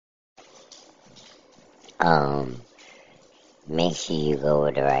Um, Make sure you go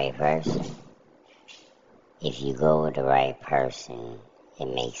with the right person. If you go with the right person, it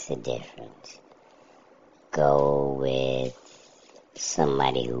makes a difference. Go with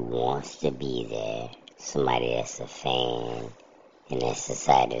somebody who wants to be there, somebody that's a fan and that's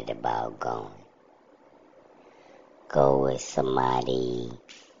excited about going. Go with somebody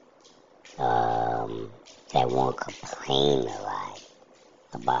that won't complain a lot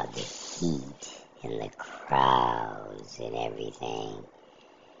about the heat and the crowds and everything.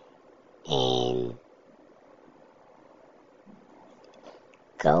 And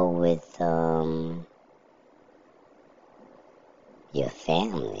go with your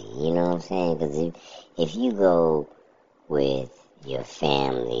family, you know what I'm saying? Because if you go with your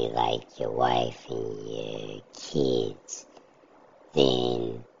family, like your wife and your kids,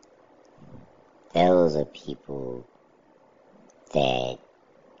 then those are people that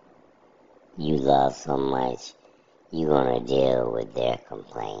you love so much, you're going to deal with their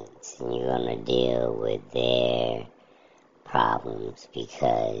complaints and you're going to deal with their problems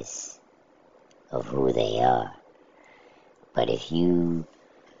because of who they are. But if you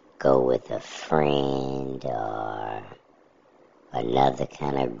go with a friend or another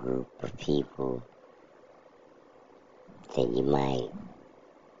kind of group of people, then you might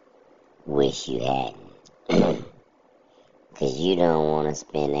wish you hadn't. Because you don't want to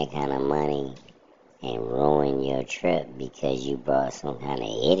spend that kind of money and ruin your trip because you brought some kind of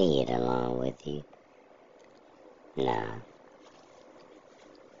idiot along with you. Nah.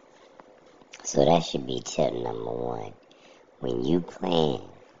 So that should be tip number one. When you plan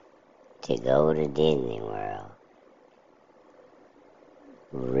to go to Disney World,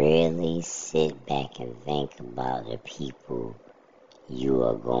 really sit back and think about the people you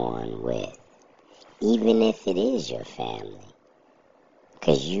are going with. Even if it is your family.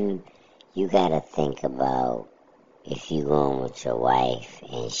 Because you got to think about if you're going with your wife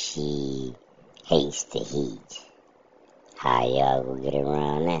and she hates the heat, how y'all gonna get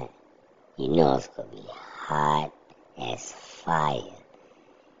around that? You know it's going to be hot as fire.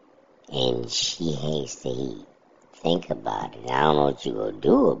 And she hates the heat. Think about it. I don't know what you're going to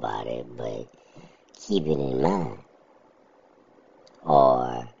do about it, but keep it in mind.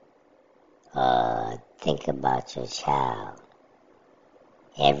 Or think about your child.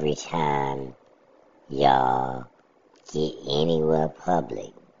 Every time y'all get anywhere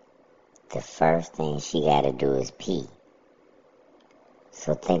public, the first thing she got to do is pee.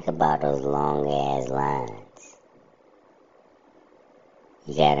 So think about those long ass lines.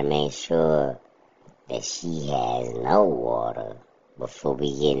 You got to make sure that she has no water before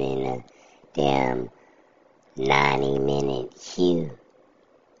we get in a damn 90-minute queue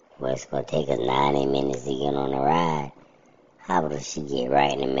where it's going to take us 90 minutes to get on the ride. How about if she get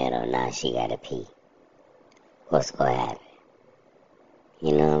right in the middle? Now she got to pee. What's going to happen?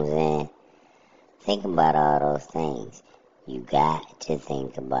 You know what I'm saying? Think about all those things. You got to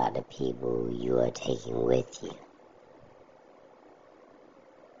think about the people you are taking with you.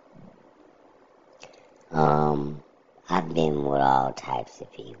 I've been with all types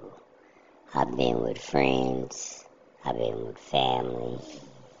of people. I've been with friends. I've been with family.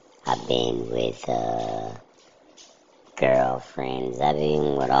 I've been with girlfriends. I've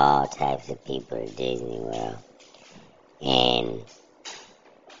been with all types of people at Disney World. And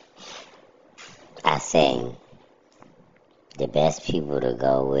I say the best people to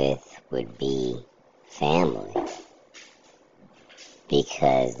go with would be family.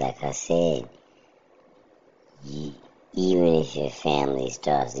 Because, like I said, even if your family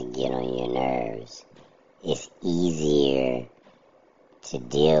starts to get on your nerves, it's easier to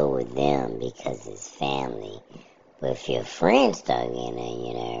deal with them because it's family. But if your friends start getting on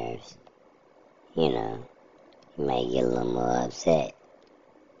your nerves, you might get a little more upset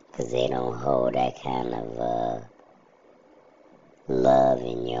because they don't hold that kind of love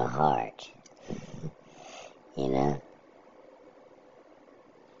in your heart.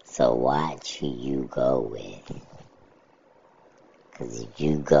 So watch who you go with. Because if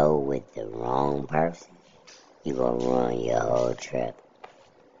you go with the wrong person, you're going to ruin your whole trip.